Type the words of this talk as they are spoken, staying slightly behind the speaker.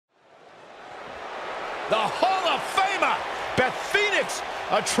the Hall of Famer, Beth Phoenix,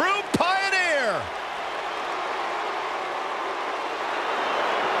 a true pioneer.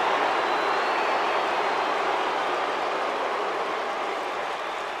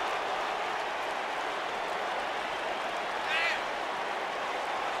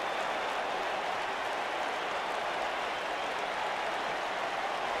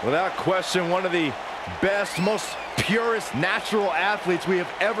 Without question, one of the best, most purest natural athletes we have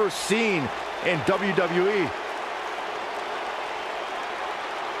ever seen in WWE.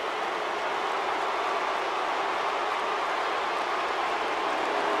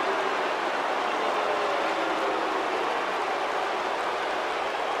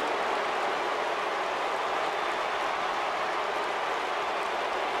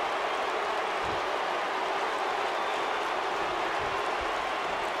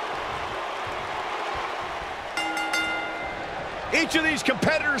 Each of these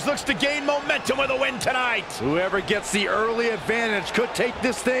competitors looks to gain momentum with a win tonight. Whoever gets the early advantage could take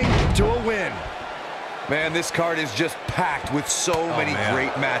this thing to a win. Man, this card is just packed with so many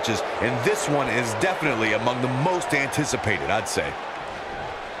great matches, and this one is definitely among the most anticipated, I'd say.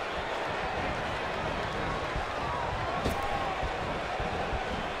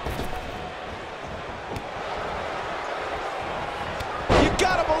 You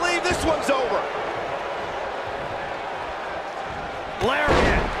gotta believe this one's over.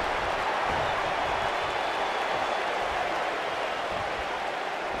 Lariat.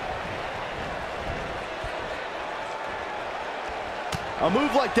 A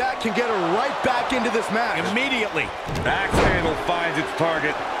move like that can get her right back into this match. Immediately. Axe handle finds its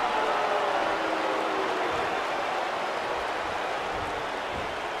target.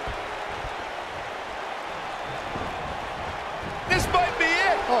 This might be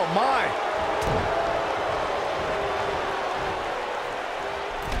it. Oh, my.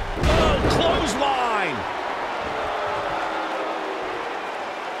 Oh, clothesline.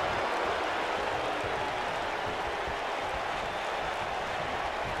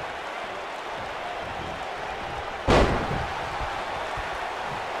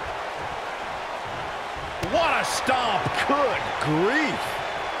 What a stomp. Good grief.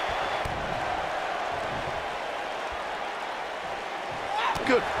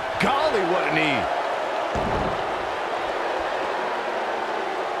 Good golly, what a knee.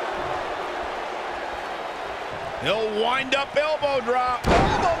 He'll wind up elbow drop.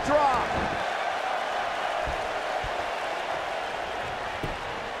 Elbow drop.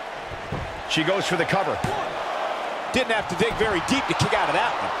 She goes for the cover. Didn't have to dig very deep to kick out of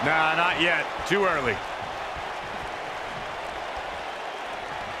that one. Nah, not yet. Too early.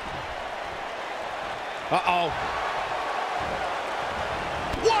 Uh-oh.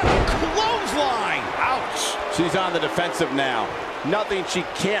 What a clothesline! Ouch! She's on the defensive now. Nothing she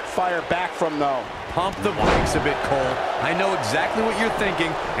can't fire back from, though. Pump the brakes a bit, Cole. I know exactly what you're thinking,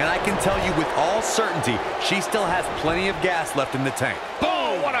 and I can tell you with all certainty, she still has plenty of gas left in the tank.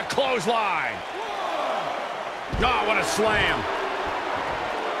 Oh, what a clothesline! Oh, what a slam!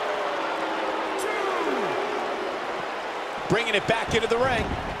 Bringing it back into the ring.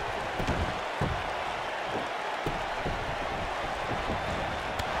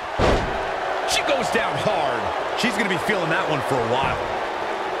 She goes down hard. She's going to be feeling that one for a while.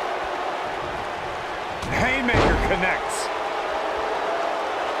 Haymaker connects.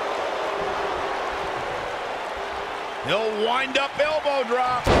 He'll wind up elbow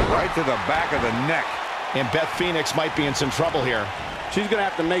drop. Right to the back of the neck. And Beth Phoenix might be in some trouble here. She's going to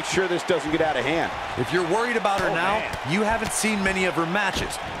have to make sure this doesn't get out of hand. If you're worried about her now, man. you haven't seen many of her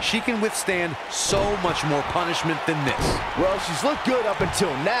matches. She can withstand so much more punishment than this. Well, she's looked good up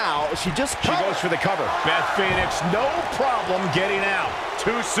until now. She goes For the cover. Beth Phoenix, no problem getting out.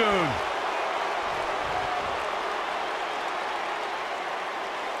 Too soon.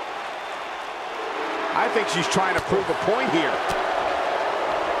 I think she's trying to prove a point here.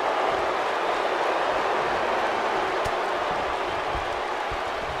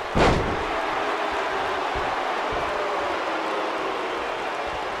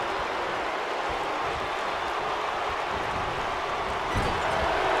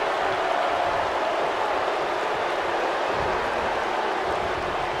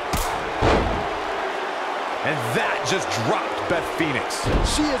 And that just dropped Beth Phoenix.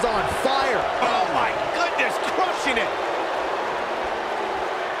 She is on fire. Oh, my goodness, crushing it.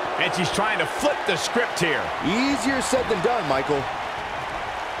 And she's trying to flip the script here. Easier said than done, Michael.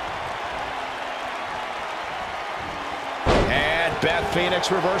 And Beth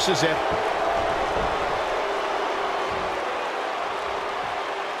Phoenix reverses it.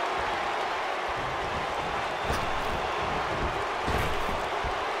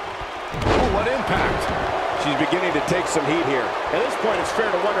 what impact. She's beginning to take some heat here. At this point, it's fair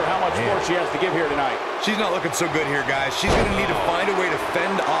to wonder how much more she has to give here tonight. She's not looking so good here, guys. She's going to need to find a way to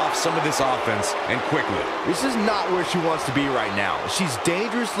fend off some of this offense, and quickly. This is not where she wants to be right now. She's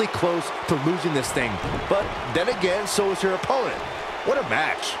dangerously close to losing this thing. But then again, so is her opponent. What a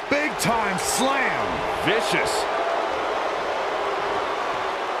match. Big time slam. Vicious.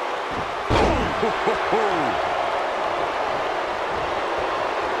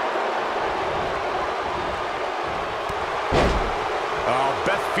 Oh,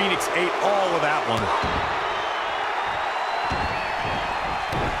 Beth Phoenix ate all of that one.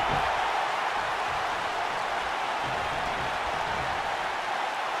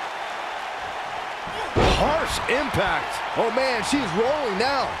 Harsh impact. Oh, man, she's rolling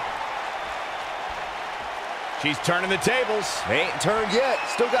now. She's turning the tables. They ain't turned yet.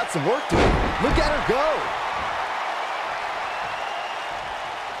 Still got some work to do. Look at her go.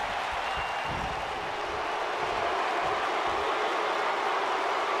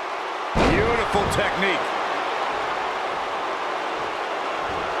 Beautiful technique.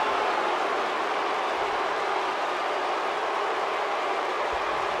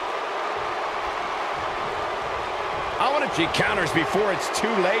 She counters before it's too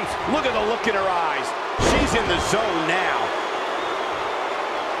late. Look at the look in her eyes. She's in the zone now.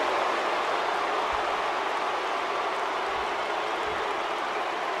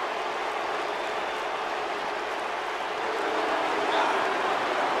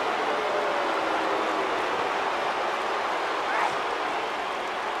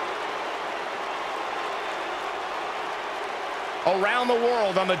 Around the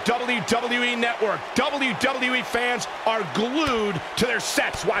world on the WWE Network, WWE fans are glued to their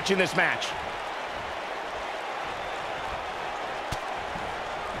sets watching this match.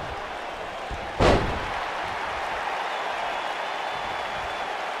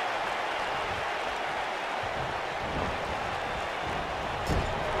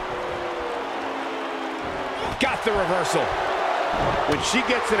 Got the reversal. When she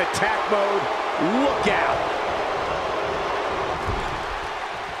gets in attack mode, look out.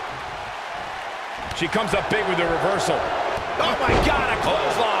 She comes up big with the reversal. Oh my God, a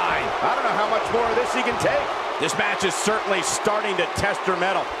clothesline. I don't know how much more of this he can take. This match is certainly starting to test her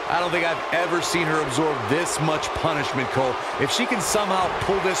mettle. I don't think I've ever seen her absorb this much punishment, Cole. If she can somehow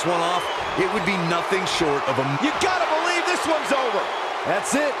pull this one off, it would be nothing short of a... You gotta believe this one's over.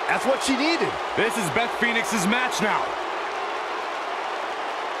 That's it. That's what she needed. This is Beth Phoenix's match now.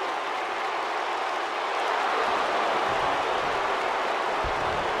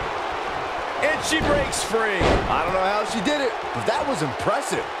 And she breaks free. I don't know how she did it, but that was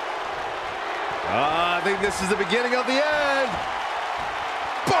impressive. I think this is the beginning of the end.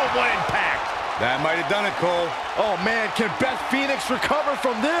 Boom, what impact. That might have done it, Cole. Oh, man, can Beth Phoenix recover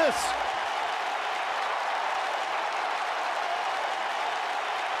from this?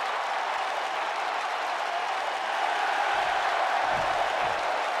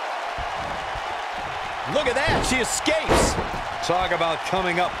 Look at that, she escapes. Talk about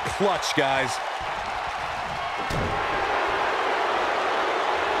coming up clutch, guys.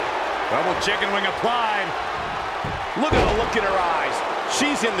 Double chicken wing applied. Look at the look in her eyes.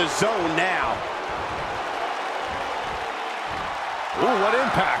 She's in the zone now. Ooh, what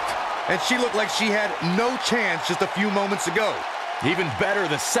impact. And she looked like she had no chance just a few moments ago. Even better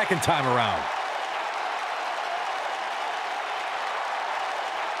the second time around.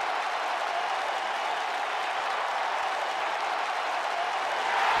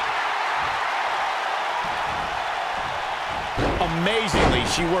 Amazingly,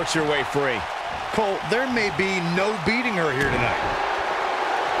 she works her way free. Cole, there may be no beating her here tonight.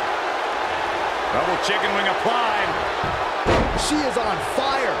 Double chicken wing applied. She is on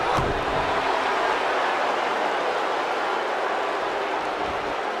fire.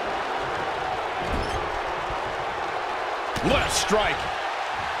 What a strike.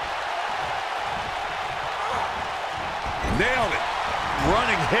 Nailed it.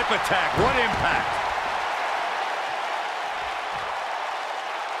 Running hip attack. What impact.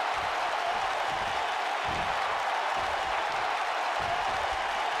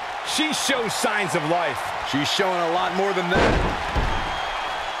 She shows signs of life. She's showing a lot more than that.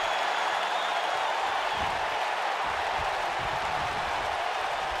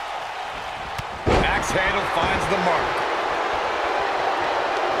 Axe handle finds the mark.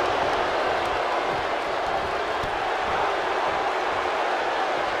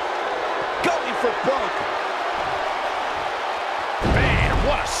 Going for broke. Man,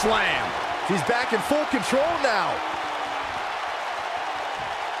 what a slam. She's back in full control now.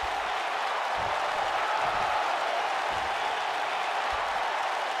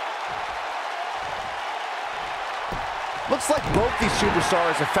 Looks like both these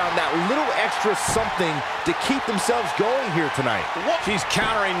superstars have found that little extra something to keep themselves going here tonight. She's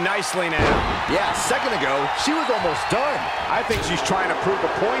countering nicely now. Yeah, a second ago, she was almost done. I think she's trying to prove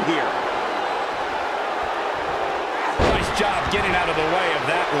a point here. Nice job getting out of the way of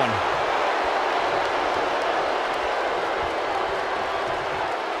that one.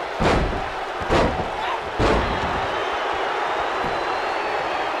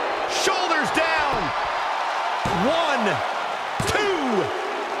 Shoulders down. 1, 2.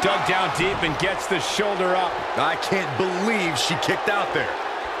 Dug down deep and gets the shoulder up. I can't believe she kicked out there.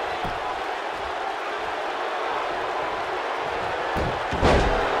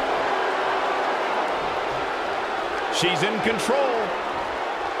 She's in control.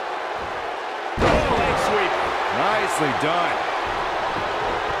 Oh, leg sweep. Nicely done.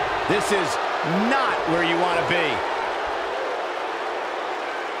 This is not where you want to be.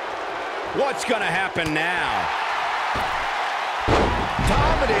 What's going to happen now?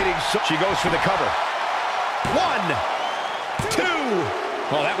 Dominating. She goes for the cover. 1, 2.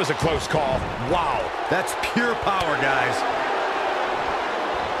 Oh, that was a close call. Wow, that's pure power, guys.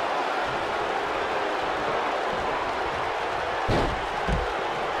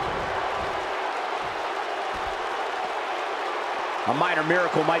 A minor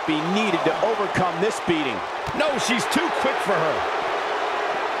miracle might be needed to overcome this beating. No, she's too quick for her.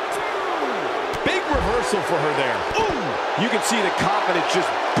 Big reversal for her there. Ooh! You can see the confidence just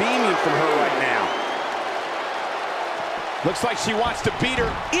beaming from her right now. Looks like she wants to beat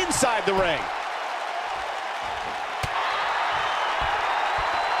her inside the ring.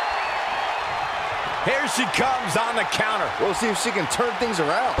 Here she comes on the counter. We'll see if she can turn things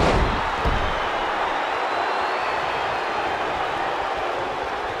around.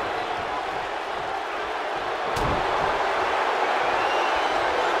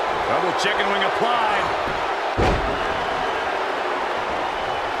 Double chicken wing applied.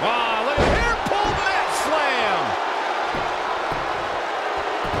 Wow, look at here, pull mat slam.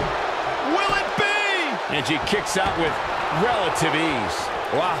 Will it be? And she kicks out with relative ease.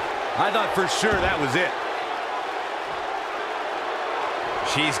 Wow, I thought for sure that was it.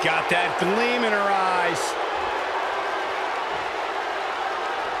 She's got that gleam in her eyes.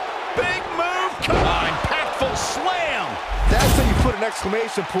 Big move, come on, impactful slam. That's how you put an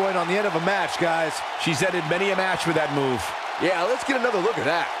exclamation point on the end of a match, guys. She's ended many a match with that move. Yeah, let's get another look at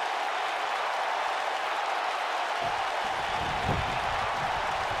that.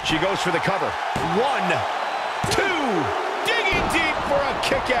 She goes for the cover. 1, 2. Digging deep for a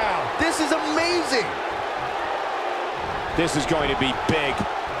kick out. This is amazing. This is going to be big,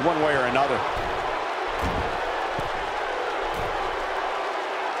 one way or another.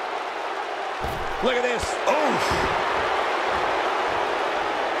 Look at this. Oh.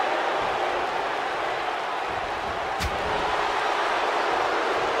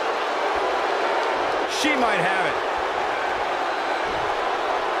 She might have it.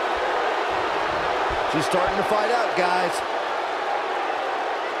 She's starting to fight out, guys.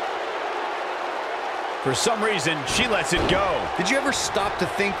 For some reason, she lets it go. Did you ever stop to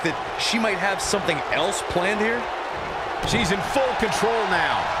think that she might have something else planned here? She's in full control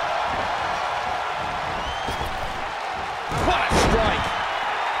now. What a strike.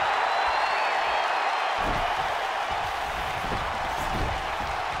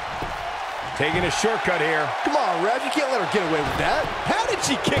 Taking a shortcut here. Come on, Rev, you can't let her get away with that. How did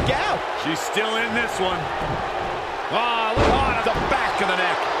she kick out? She's still in this one. Ah, look on at the back of the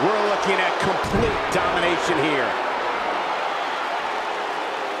neck. We're looking at complete domination here.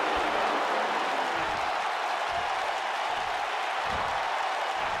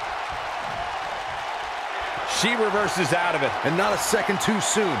 She reverses out of it. And not a second too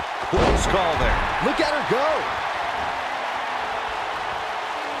soon. Close call there. Look at her go.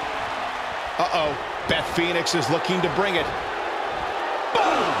 Uh-oh. Beth Phoenix is looking to bring it.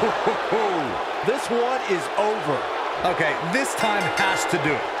 Boom! This one is over. Okay, this time has to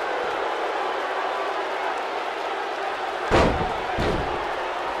do it.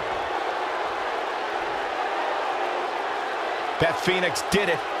 Beth Phoenix did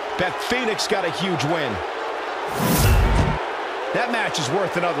it. Beth Phoenix got a huge win. That match is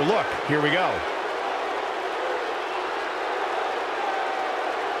worth another look. Here we go.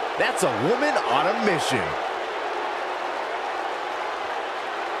 That's a woman on a mission.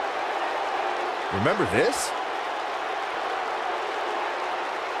 Remember this?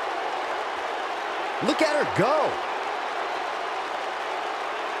 Look at her go.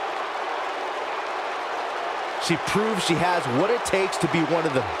 She proves she has what it takes to be one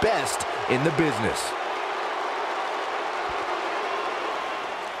of the best in the business.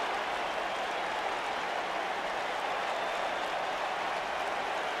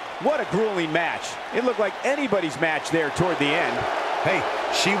 What a grueling match. It looked like anybody's match there toward the end. Hey,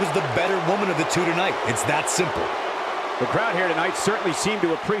 she was the better woman of the two tonight. It's that simple. The crowd here tonight certainly seemed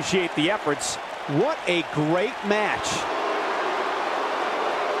to appreciate the efforts. What a great match.